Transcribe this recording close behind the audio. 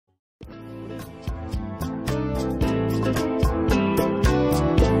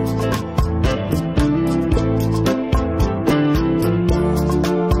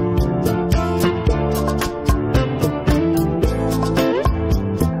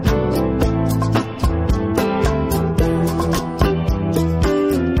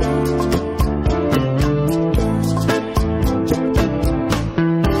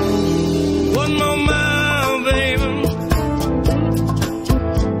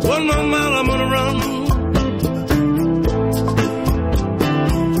One more mile I'm gonna run.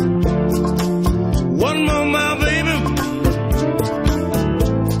 One more mile, baby.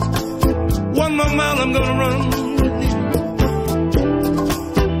 One more mile I'm gonna run.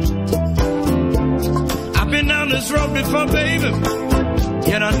 I've been down this road before, baby,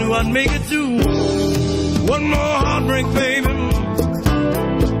 yet I knew I'd make it through. One more heartbreak, baby.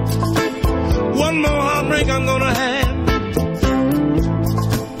 One more heartbreak I'm gonna have.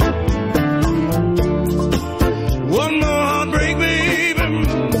 One more heartbreak, baby.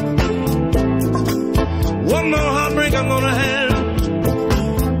 One more heartbreak I'm gonna have.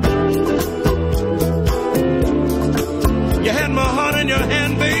 You had my heart in your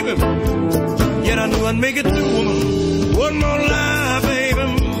hand, baby, yet I knew I'd make it through, woman. One more lie, baby.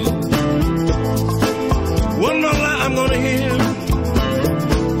 One more lie I'm gonna hear.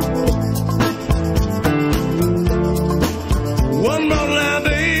 One more lie,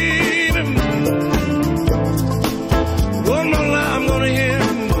 baby. One more lie I'm gonna hear.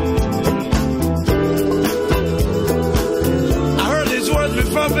 I heard these words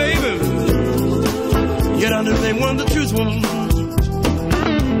before, baby, yet I knew they weren't the truth, woman.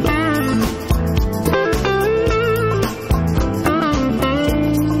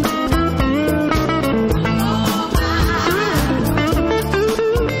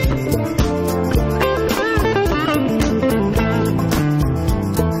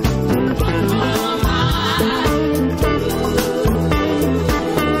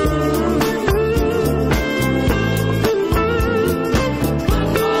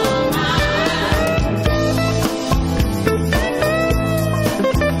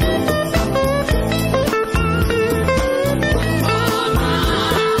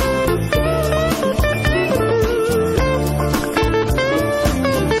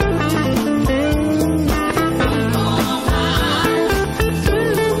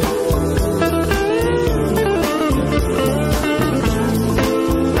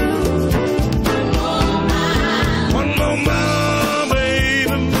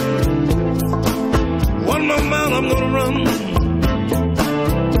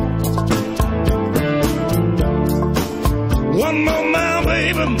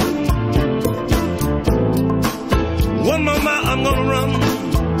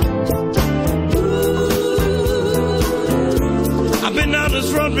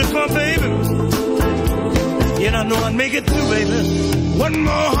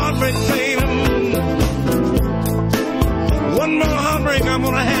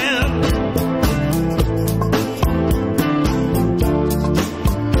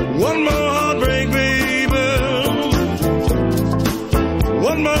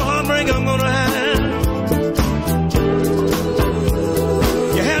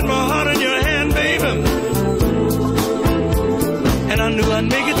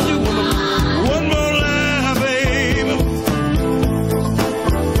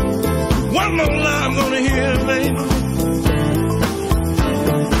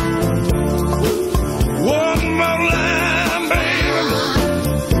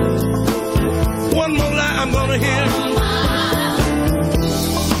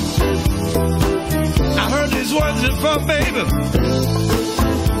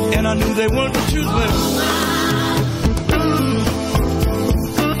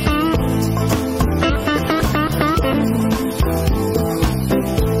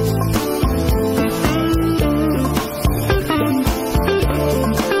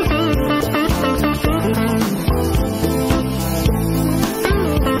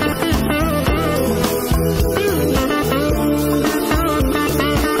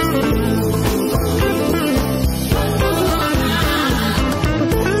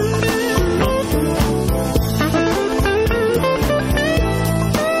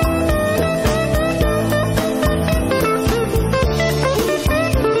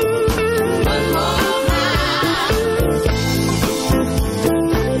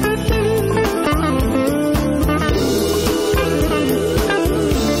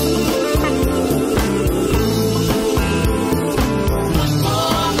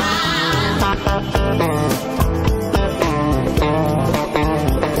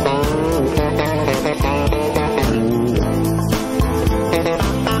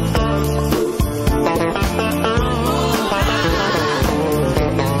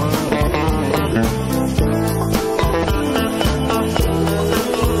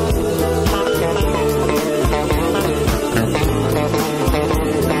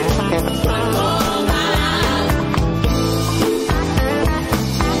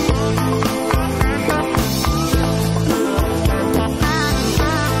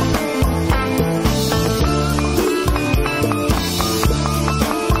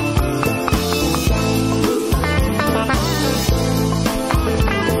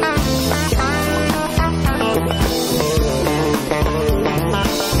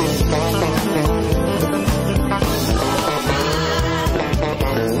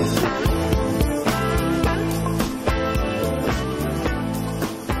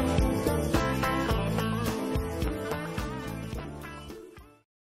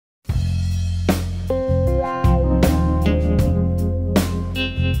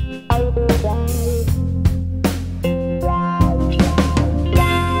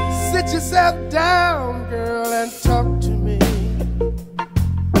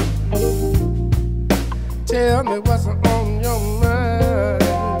 me what's on your mind.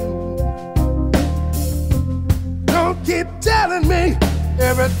 Don't keep telling me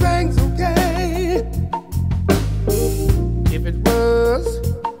everything's okay. If it was,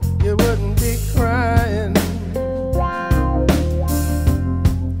 you wouldn't be crying.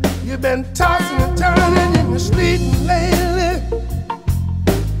 You've been tossing and turning in your sleep lately,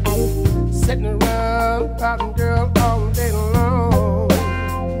 sitting around pouting, girl, all day long.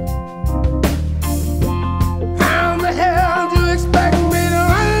 How in the hell do you expect me to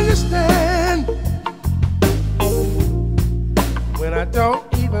understand when I don't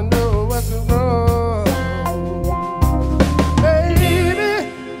even know what's wrong?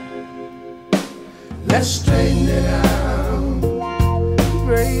 Baby, let's straighten it out.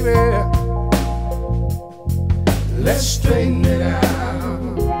 Baby, let's straighten it out.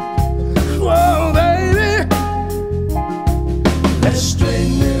 Whoa, baby, let's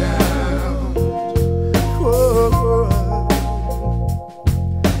straighten it out. Whoa,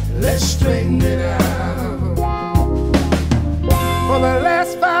 let's straighten it out. For the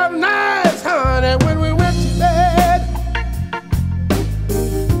last 5 nights, honey, when we went to bed,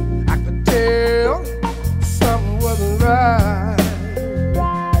 I could tell something wasn't right.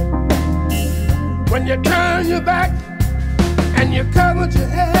 When you turn your back and you covered your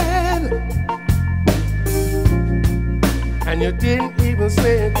head, and you didn't even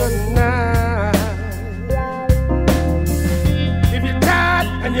say good night. If you're tired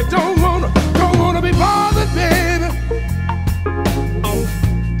and you don't wanna be bothered, baby,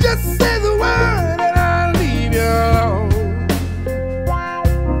 just say the word and I'll leave you alone.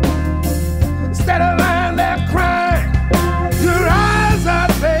 Instead of lying there crying your eyes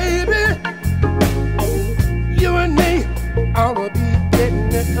out, baby, you and me ought to be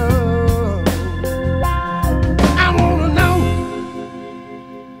getting it on. I wanna know.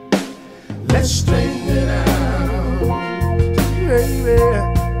 Let's straighten it out, baby.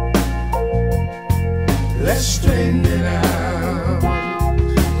 Let's straighten it out,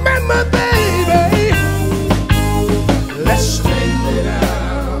 my baby. Let's straighten it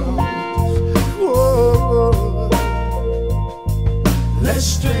out. Whoa, let's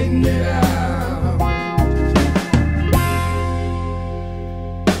straighten it out.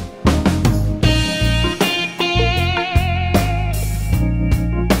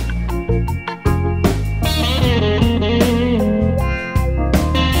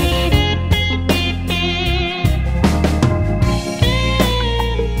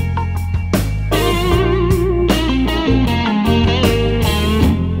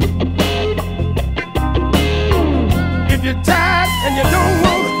 And you don't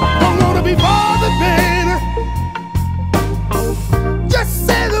wanna be bothered, baby, just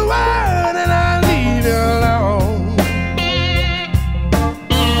say the word and I'll leave you alone.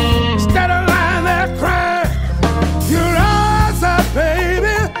 Instead of lying there crying your eyes out,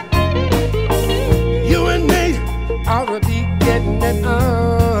 baby, you and me ought to be getting it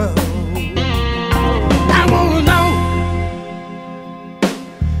on. I wanna know,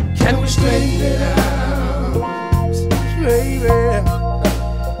 can we straighten it out, baby?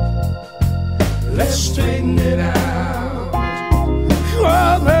 Let's straighten it out.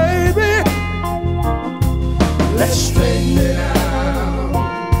 Oh, baby, let's straighten it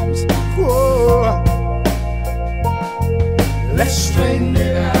out. Whoa, let's straighten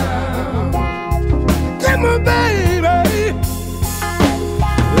it out. Come on, baby,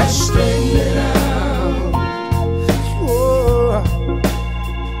 let's straighten it out. Whoa,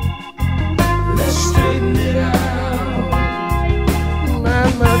 let's straighten it out. My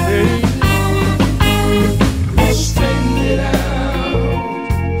baby. Let's straighten it out.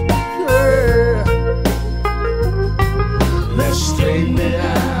 Yeah. Let's straighten it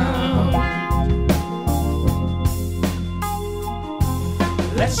out.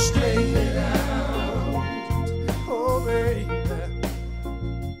 Let's straighten it out. Oh, baby.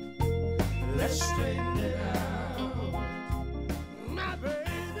 Let's straighten it out. My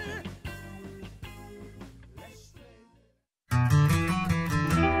baby. Let's straighten it out.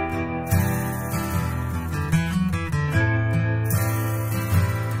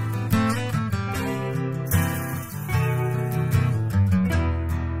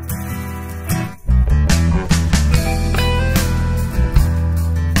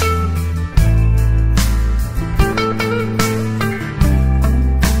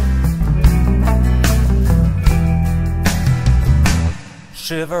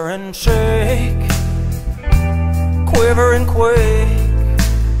 Shiver and shake, quiver and quake,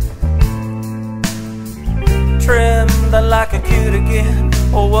 tremble like a cute again.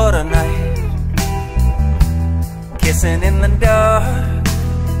 Oh, what a night, kissing in the dark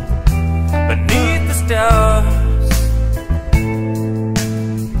beneath the stars.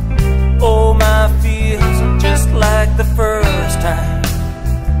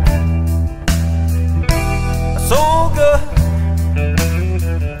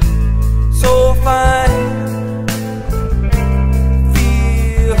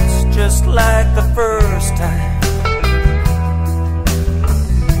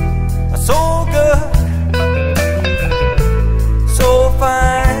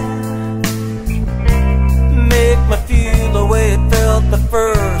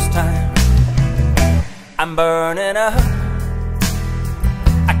 I'm burning up,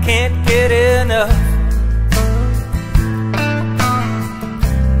 I can't get enough.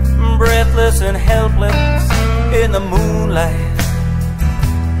 Breathless and helpless in the moonlight,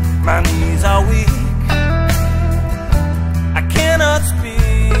 my knees are weak, I cannot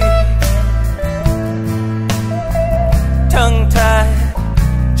speak.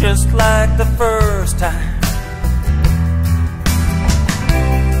 Tongue-tied, just like the first time.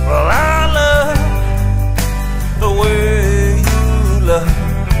 Well, I love the way you love.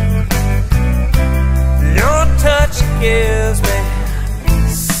 Your touch gives me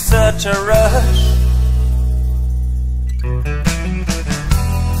such a rush.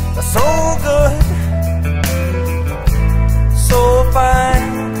 So good, so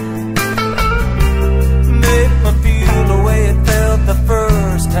fine, make me feel the way it felt the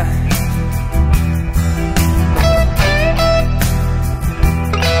first time.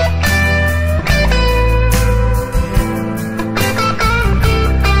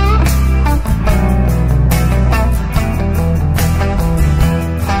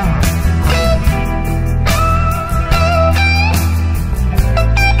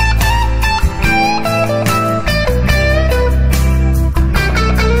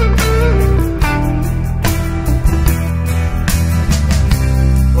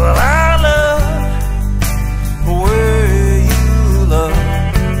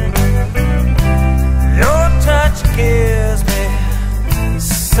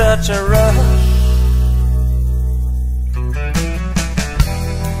 Such a rush,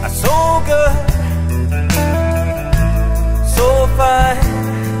 so good, so fine,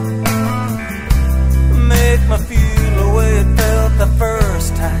 make me feel the way it felt the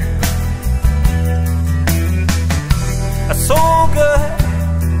first time. So good,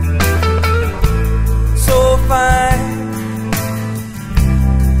 so fine,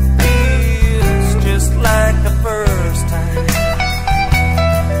 feels just like the first time.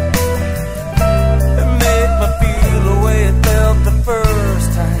 The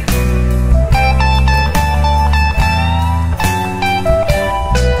first time.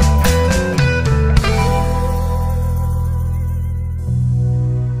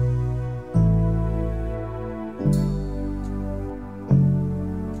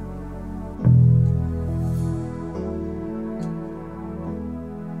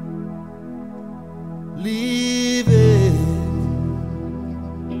 Leaving,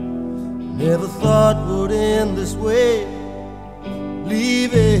 never thought would end this way.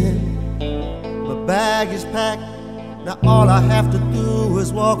 Leaving, my bag is packed, now all I have to do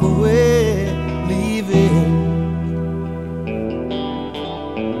is walk away. Leaving,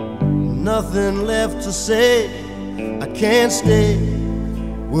 nothing left to say, I can't stay,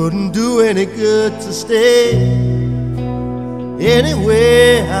 wouldn't do any good to stay.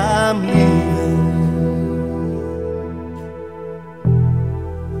 Anyway, I'm leaving.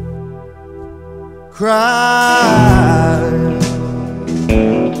 Cry,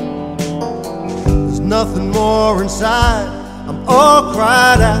 nothing more inside, I'm all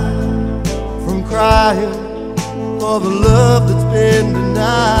cried out from crying for the love that's been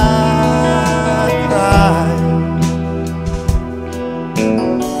denied. Crying,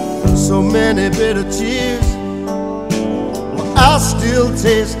 so many bitter tears, well, I'll still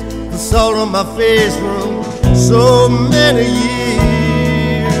taste the salt on my face from so many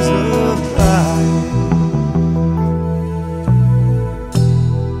years of crying.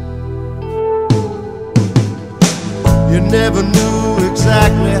 You never knew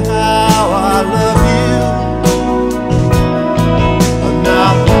exactly how I love you, and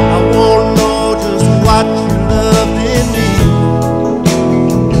now I won't know just what you loved in me.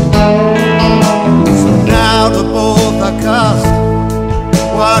 So now to both are cost,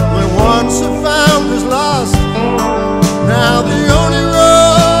 what we once have found is lost. Now the only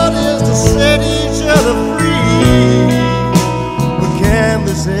road is to set each other free. But can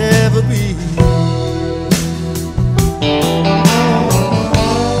this ever be?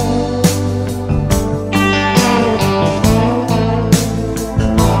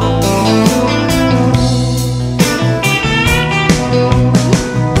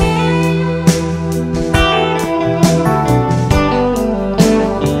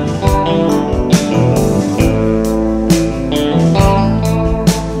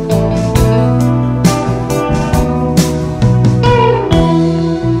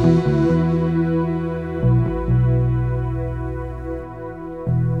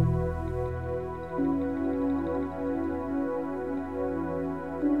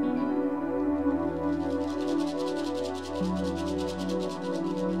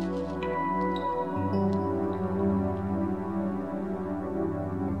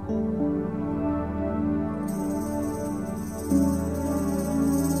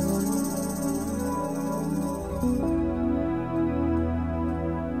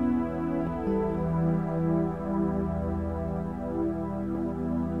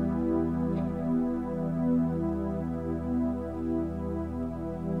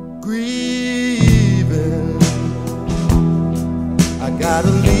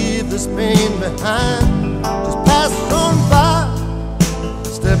 this pain behind. Just pass it on by.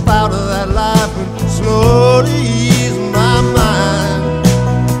 Step out of that life and slowly ease my mind.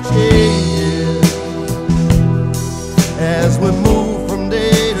 Changes as we move from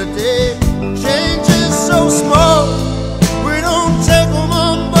day to day. Changes so small, we don't take them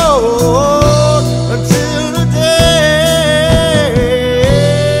on board until the day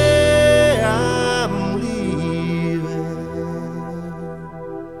I'm leaving.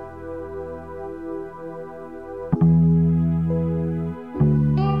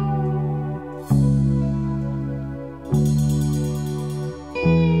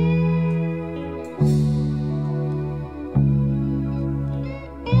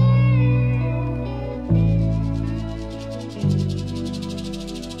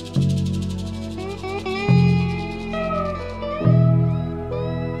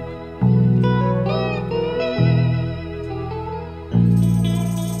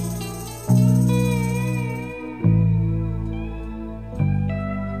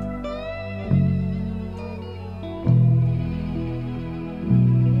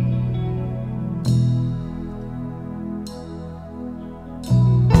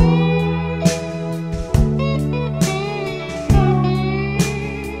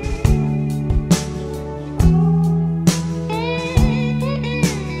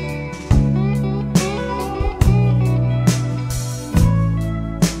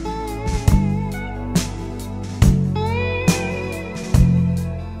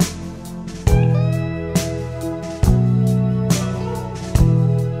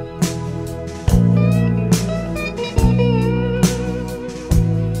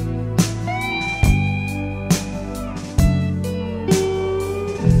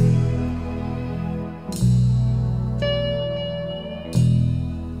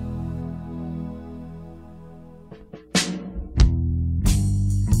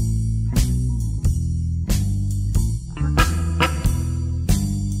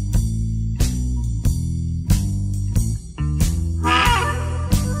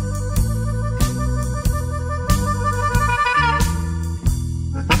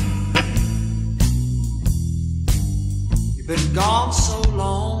 Been gone so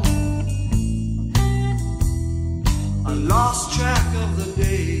long, I lost track of the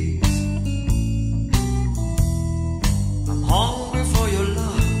days. I'm hungry for your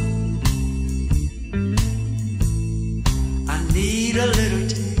love. I need a little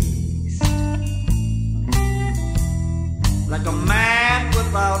taste, like a man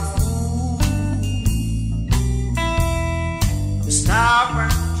without food. I'm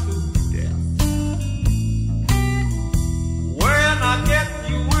starving. I get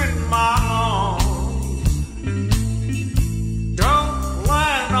you in my arms, don't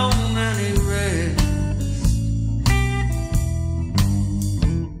plan on any rest.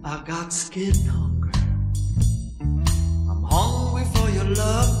 I got skin hunger, I'm hungry for your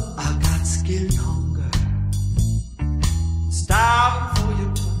love. I got skin hunger, starving for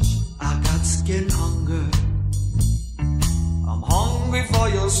your touch. I got skin hunger, I'm hungry for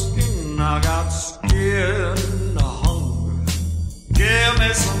your skin. I got skin hunger. Give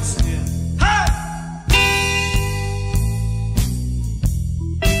me some skin. Hey!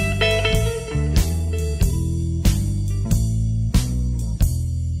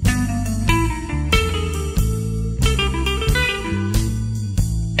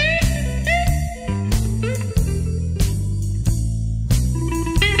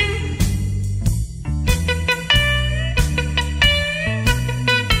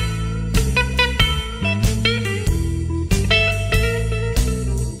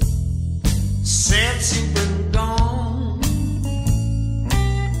 You've been gone,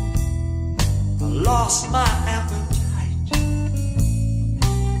 I lost my appetite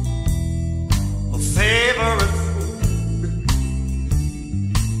for favorite food.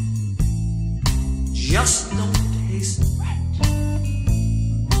 Just don't taste right.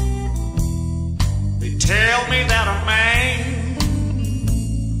 They tell me that a man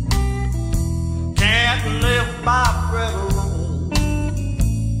can't live by bread alone.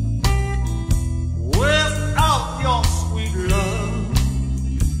 Without your sweet love,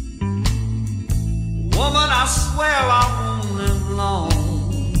 woman, I swear I won't live long.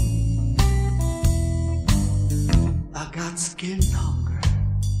 I got skin hunger,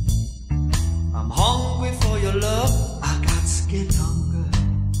 I'm hungry for your love. I got skin hunger,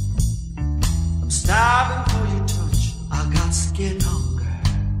 I'm starving for your touch. I got skin hunger,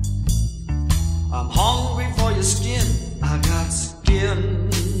 I'm hungry for your skin. I got skin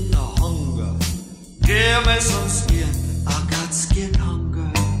hunger. Give me some skin. I got skin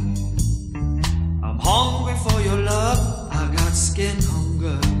hunger, I'm hungry for your love. I got skin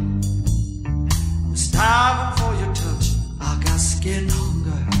hunger. starving for your touch. I got skin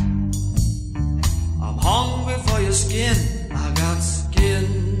hunger. I'm hungry for your skin. I got skin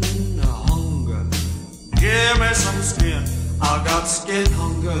hunger. Give me some skin. I got skin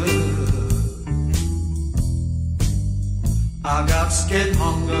hunger. I got skin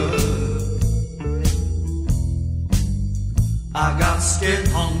hunger. I got skin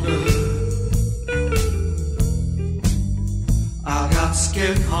hunger. I got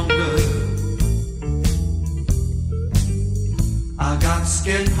skin hunger. I got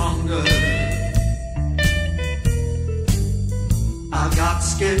skin hunger. I got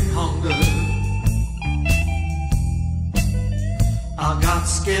skin hunger. I got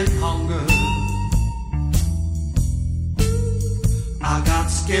skin hunger. I got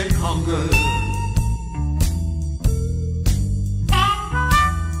skin hunger.